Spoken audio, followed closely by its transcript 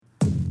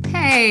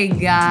Hey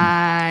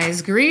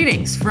guys,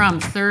 greetings from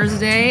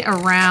Thursday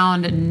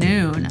around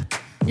noon.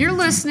 You're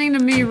listening to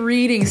me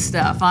reading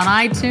stuff on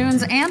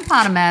iTunes and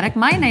Podomatic.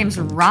 My name's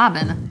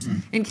Robin.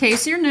 In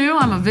case you're new,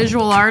 I'm a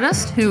visual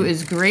artist who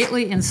is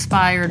greatly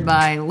inspired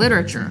by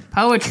literature,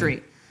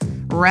 poetry,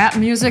 rap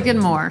music,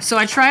 and more. So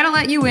I try to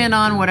let you in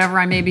on whatever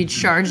I may be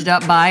charged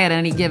up by at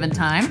any given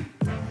time.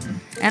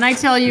 And I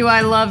tell you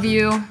I love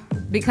you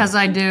because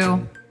I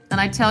do.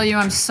 And I tell you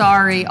I'm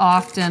sorry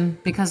often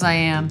because I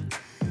am.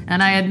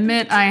 And I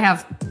admit I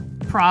have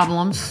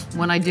problems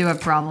when I do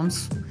have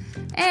problems.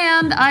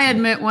 And I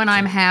admit when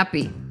I'm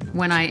happy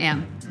when I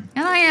am.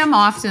 And I am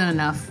often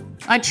enough.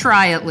 I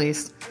try at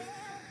least.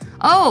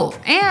 Oh,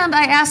 and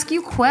I ask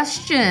you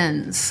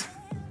questions.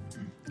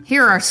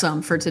 Here are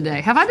some for today.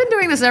 Have I been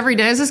doing this every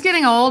day? Is this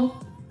getting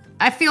old?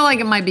 I feel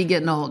like it might be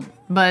getting old.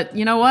 But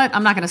you know what?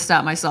 I'm not going to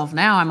stop myself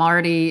now. I'm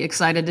already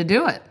excited to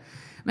do it.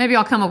 Maybe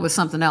I'll come up with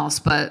something else,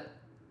 but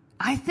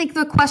I think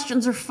the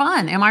questions are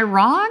fun. Am I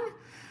wrong?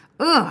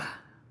 Ugh.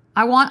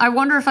 I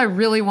wonder if I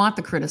really want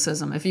the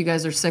criticism, if you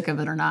guys are sick of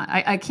it or not.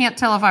 I can't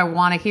tell if I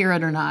want to hear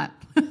it or not.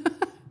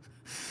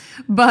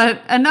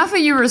 But enough of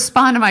you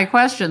respond to my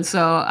questions,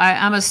 so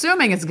I'm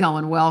assuming it's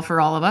going well for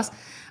all of us.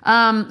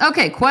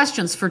 Okay,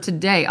 questions for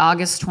today,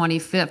 August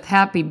 25th.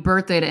 Happy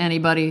birthday to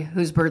anybody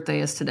whose birthday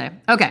is today.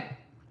 Okay,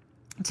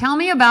 tell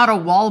me about a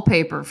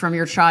wallpaper from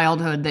your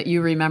childhood that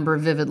you remember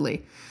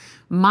vividly.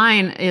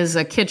 Mine is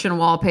a kitchen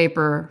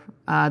wallpaper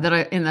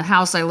in the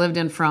house I lived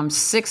in from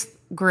 6th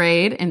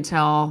grade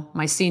until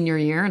my senior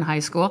year in high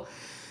school.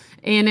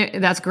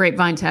 And that's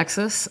Grapevine,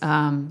 Texas.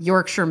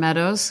 Yorkshire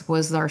Meadows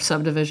was our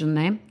subdivision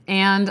name.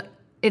 And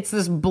it's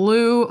this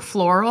blue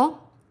floral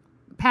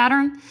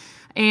pattern.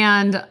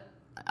 And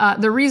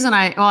the reason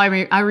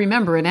I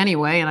remember it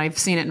anyway, and I've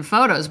seen it in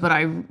photos, but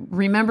I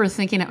remember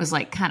thinking it was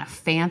like kind of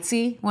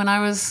fancy when I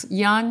was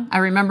young. I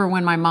remember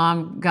when my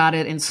mom got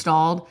it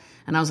installed,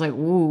 and I was like,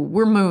 ooh,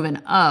 we're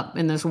moving up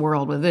in this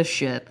world with this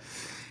shit.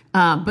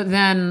 But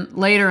then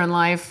later in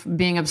life,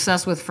 being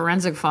obsessed with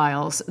Forensic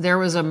Files, there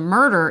was a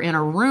murder in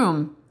a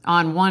room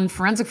on one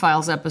Forensic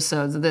Files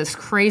episode. This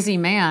crazy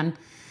man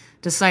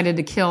decided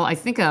to kill, I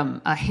think,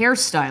 a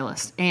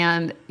hairstylist.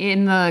 And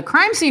in the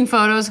crime scene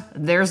photos,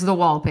 there's the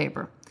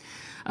wallpaper.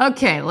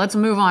 Okay, let's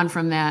move on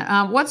from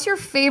that. What's your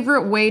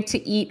favorite way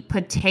to eat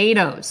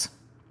potatoes?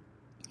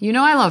 You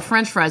know I love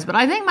French fries, but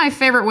I think my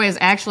favorite way is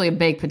actually a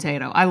baked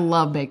potato. I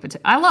love baked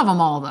potato. I love them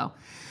all, though.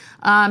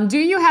 Do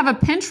you have a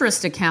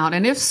Pinterest account?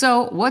 And if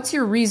so, what's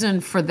your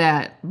reason for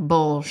that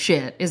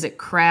bullshit? Is it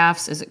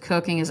crafts? Is it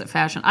cooking? Is it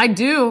fashion? I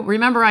do.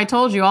 Remember, I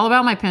told you all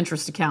about my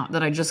Pinterest account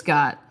that I just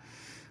got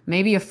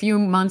maybe a few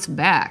months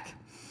back.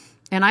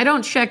 And I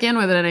don't check in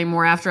with it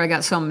anymore after I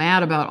got so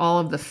mad about all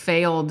of the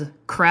failed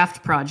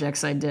craft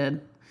projects I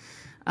did.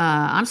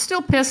 I'm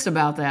still pissed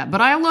about that.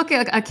 But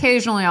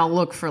occasionally I'll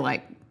look for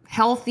like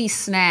healthy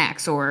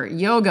snacks or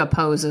yoga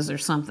poses or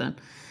something.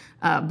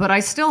 But I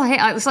still hate,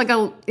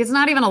 it's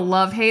not even a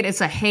love-hate,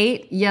 it's a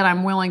hate, yet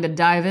I'm willing to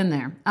dive in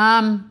there.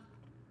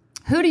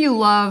 Who do you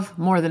love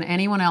more than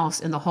anyone else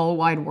in the whole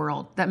wide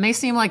world? That may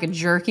seem like a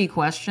jerky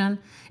question.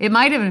 It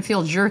might even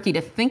feel jerky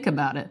to think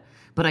about it,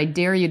 but I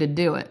dare you to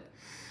do it.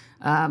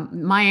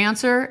 My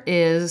answer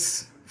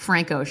is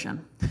Frank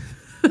Ocean.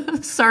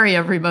 Sorry,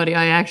 everybody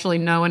I actually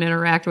know and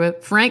interact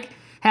with. Frank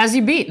has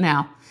you beat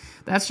now.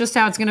 That's just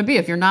how it's going to be.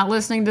 If you're not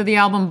listening to the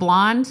album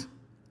Blonde,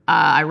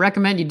 I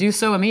recommend you do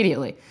so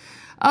immediately.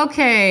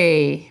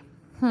 Okay,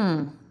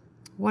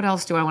 what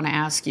else do I want to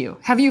ask you?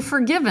 Have you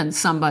forgiven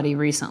somebody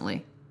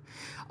recently?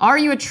 Are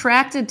you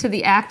attracted to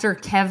the actor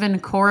Kevin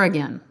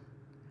Corrigan?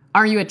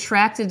 Are you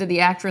attracted to the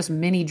actress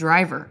Minnie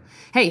Driver?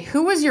 Hey,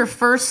 who was your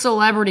first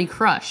celebrity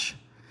crush?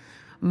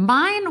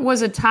 Mine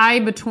was a tie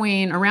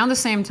between, around the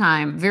same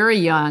time, very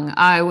young,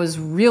 I was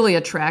really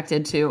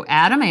attracted to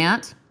Adam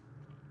Ant.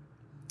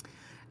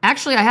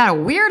 Actually, I had a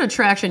weird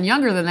attraction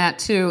younger than that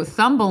to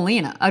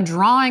Thumbelina. A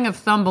drawing of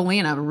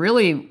Thumbelina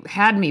really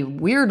had me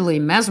weirdly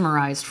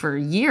mesmerized for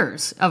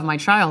years of my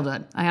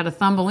childhood. I had a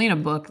Thumbelina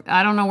book.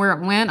 I don't know where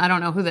it went. I don't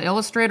know who the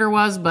illustrator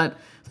was, but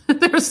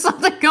there was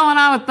something going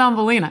on with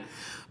Thumbelina.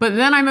 But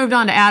then I moved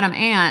on to Adam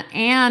Ant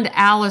and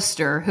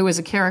Alistair, who is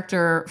a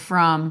character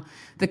from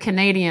the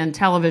Canadian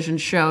television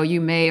show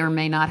you may or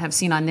may not have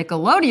seen on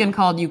Nickelodeon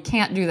called You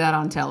Can't Do That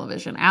on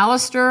Television.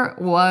 Alistair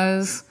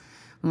was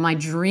my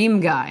dream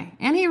guy.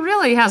 And he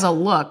really has a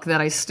look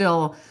that I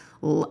still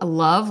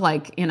love,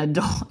 like in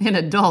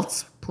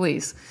adults,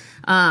 please.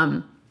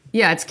 Yeah,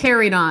 it's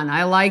carried on.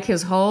 I like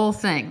his whole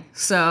thing.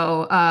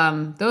 So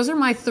those are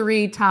my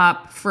 3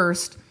 top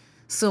first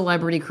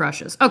celebrity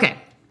crushes. Okay,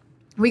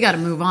 we got to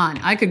move on.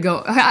 I could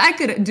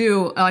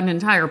do an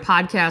entire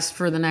podcast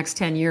for the next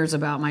 10 years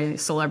about my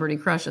celebrity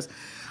crushes.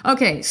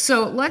 Okay,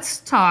 so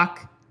let's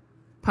talk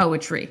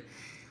poetry.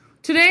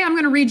 Today, I'm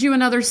going to read you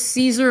another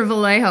César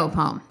Vallejo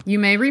poem. You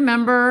may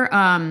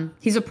remember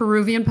he's a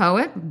Peruvian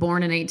poet,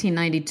 born in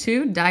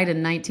 1892, died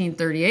in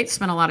 1938,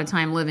 spent a lot of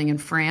time living in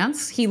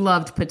France. He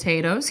loved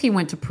potatoes. He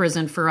went to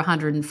prison for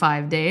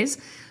 105 days.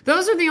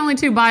 Those are the only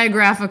 2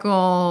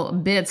 biographical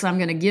bits I'm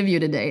going to give you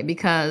today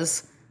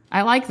because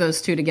I like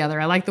those two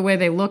together. I like the way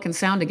they look and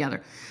sound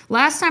together.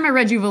 Last time I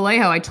read you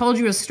Vallejo, I told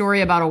you a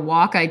story about a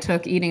walk I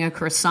took eating a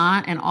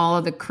croissant, and all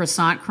of the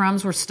croissant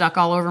crumbs were stuck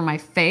all over my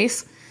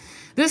face.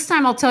 This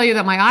time I'll tell you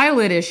that my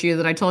eyelid issue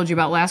that I told you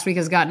about last week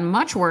has gotten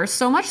much worse,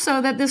 so much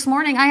so that this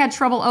morning I had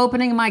trouble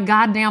opening my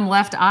goddamn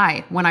left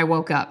eye when I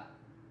woke up.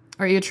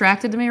 Are you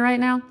attracted to me right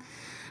now?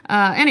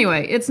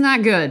 Anyway, it's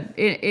not good.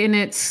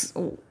 It's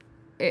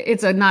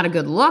not a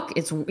good look.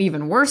 It's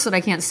even worse that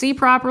I can't see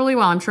properly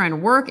while I'm trying to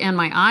work, and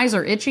my eyes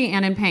are itchy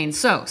and in pain.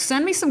 So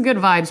send me some good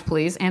vibes,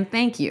 please, and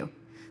thank you.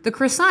 The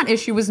croissant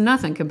issue was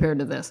nothing compared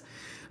to this.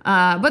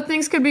 But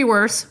things could be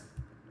worse.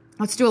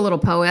 Let's do a little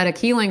poetic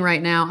healing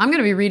right now. I'm going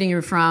to be reading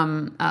you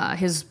from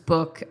his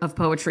book of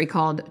poetry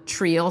called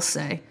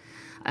Trilce.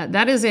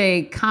 That is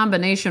a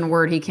combination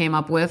word he came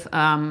up with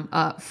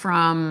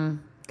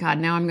from... God,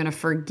 now I'm going to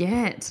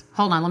forget.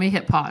 Hold on, let me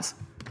hit pause.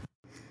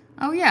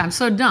 Oh yeah, I'm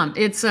so dumb.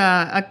 It's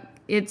I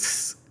don't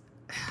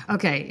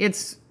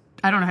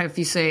know if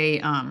you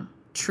say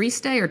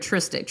triste or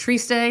triste.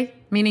 Triste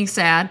meaning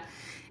sad,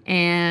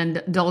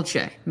 and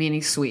dolce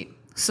meaning sweet.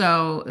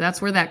 So that's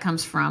where that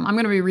comes from. I'm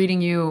going to be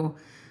reading you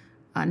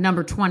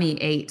number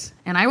 28,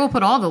 and I will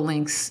put all the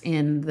links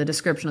in the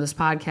description of this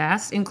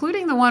podcast,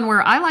 including the one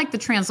where I like the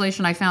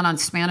translation I found on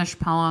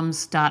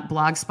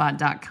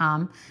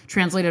SpanishPoems.blogspot.com,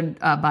 translated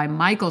by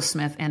Michael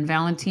Smith and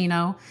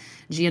Valentino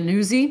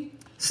Giannuzzi.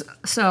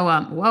 So,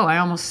 whoa, I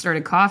almost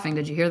started coughing.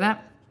 Did you hear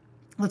that?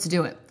 Let's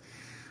do it.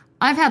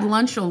 I've had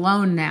lunch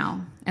alone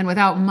now, and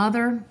without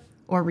mother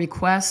or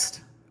request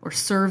or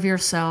serve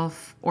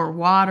yourself or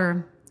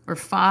water or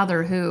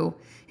father who,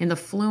 in the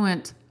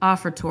fluent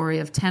offertory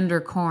of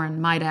tender corn,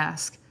 might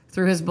ask,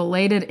 through his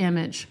belated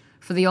image,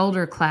 for the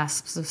older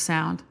clasps of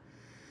sound.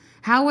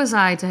 How was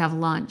I to have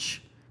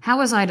lunch? How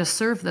was I to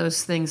serve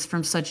those things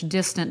from such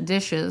distant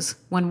dishes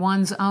when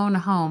one's own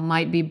home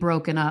might be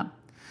broken up?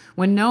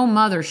 When no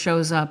mother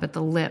shows up at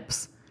the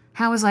lips,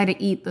 how was I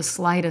to eat the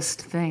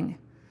slightest thing?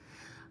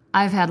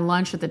 I've had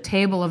lunch at the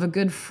table of a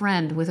good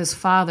friend with his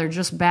father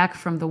just back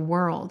from the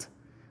world,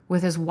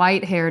 with his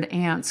white-haired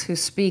aunts who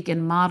speak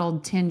in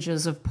mottled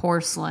tinges of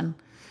porcelain,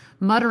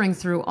 muttering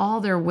through all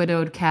their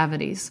widowed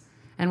cavities,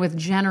 and with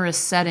generous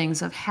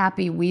settings of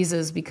happy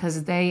wheezes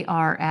because they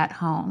are at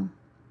home.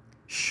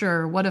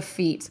 Sure, what a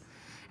feat,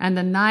 and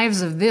the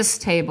knives of this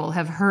table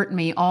have hurt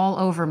me all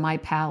over my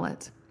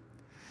palate.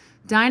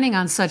 Dining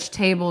on such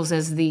tables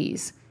as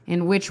these,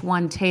 in which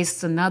one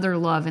tastes another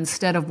love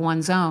instead of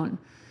one's own,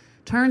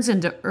 turns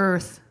into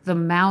earth the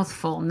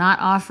mouthful not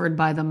offered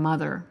by the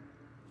mother,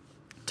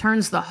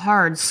 turns the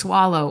hard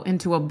swallow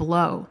into a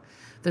blow,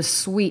 the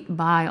sweet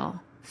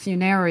bile,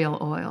 funereal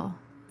oil,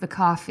 the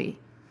coffee.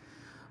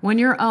 When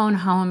your own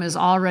home is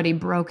already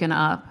broken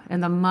up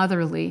and the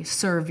motherly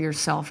serve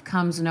yourself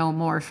comes no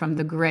more from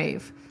the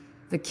grave,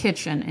 the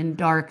kitchen in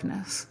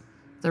darkness,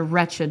 the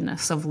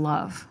wretchedness of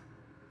love.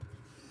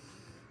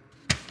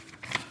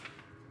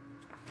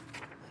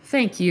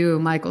 Thank you,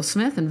 Michael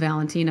Smith and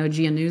Valentino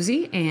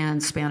Giannuzzi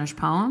and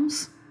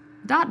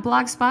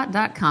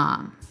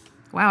SpanishPoems.blogspot.com.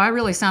 Wow, I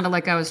really sounded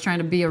like I was trying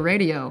to be a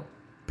radio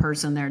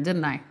person there,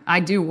 didn't I? I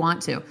do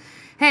want to.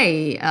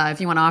 Hey, if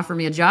you want to offer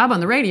me a job on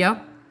the radio,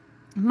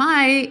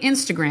 my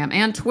Instagram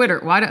and Twitter,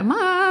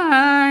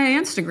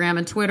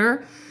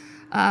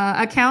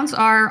 accounts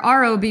are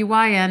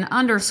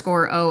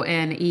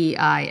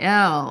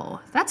ROBYN_ONEIL.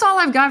 That's all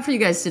I've got for you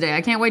guys today.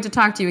 I can't wait to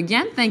talk to you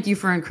again. Thank you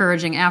for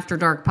encouraging After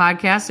Dark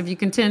Podcast. If you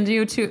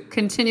continue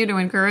to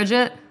encourage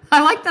it,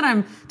 I like that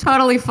I'm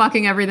totally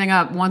fucking everything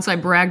up once I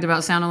bragged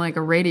about sounding like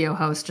a radio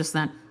host just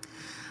then.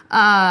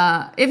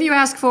 If you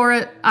ask for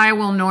it, I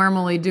will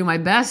normally do my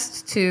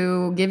best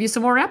to give you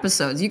some more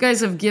episodes. You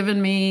guys have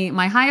given me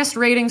my highest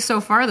rating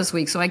so far this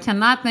week, so I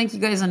cannot thank you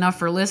guys enough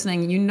for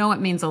listening. You know it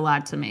means a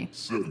lot to me.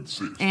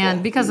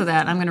 And because of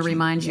that, I'm going to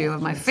remind you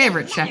of my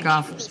favorite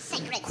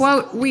checkoff.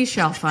 Quote, we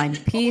shall find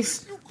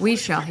peace. We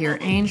shall hear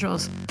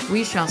angels.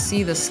 We shall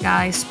see the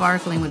sky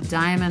sparkling with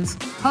diamonds.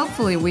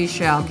 Hopefully we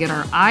shall get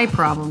our eye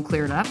problem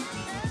cleared up.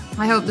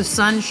 I hope the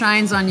sun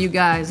shines on you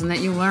guys and that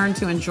you learn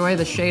to enjoy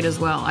the shade as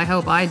well. I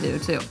hope I do,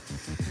 too.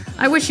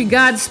 I wish you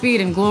Godspeed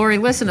and glory.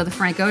 Listen to the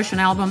Frank Ocean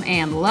album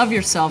and love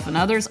yourself and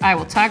others. I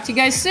will talk to you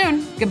guys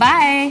soon.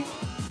 Goodbye.